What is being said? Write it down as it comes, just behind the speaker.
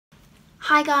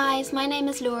Hi guys, my name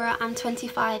is Laura, I'm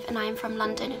 25 and I am from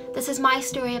London. This is my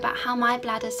story about how my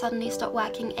bladder suddenly stopped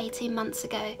working 18 months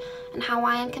ago and how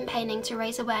I am campaigning to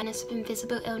raise awareness of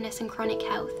invisible illness and chronic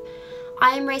health.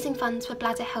 I am raising funds for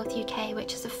Bladder Health UK,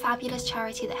 which is a fabulous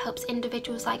charity that helps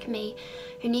individuals like me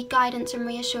who need guidance and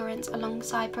reassurance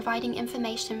alongside providing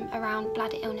information around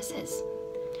bladder illnesses.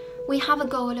 We have a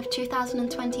goal of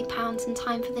 £2,020 in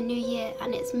time for the new year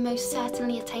and it's most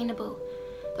certainly attainable.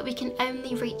 But we can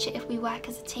only reach it if we work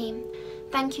as a team.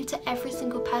 Thank you to every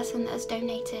single person that has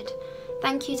donated.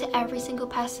 Thank you to every single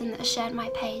person that has shared my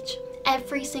page.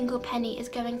 Every single penny is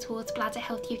going towards Bladder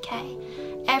Health UK.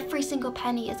 Every single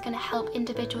penny is going to help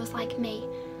individuals like me.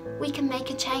 We can make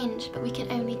a change, but we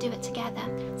can only do it together.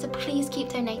 So please keep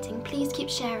donating, please keep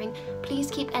sharing,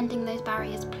 please keep ending those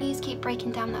barriers, please keep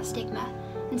breaking down that stigma.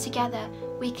 And together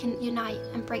we can unite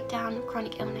and break down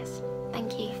chronic illness.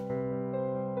 Thank you.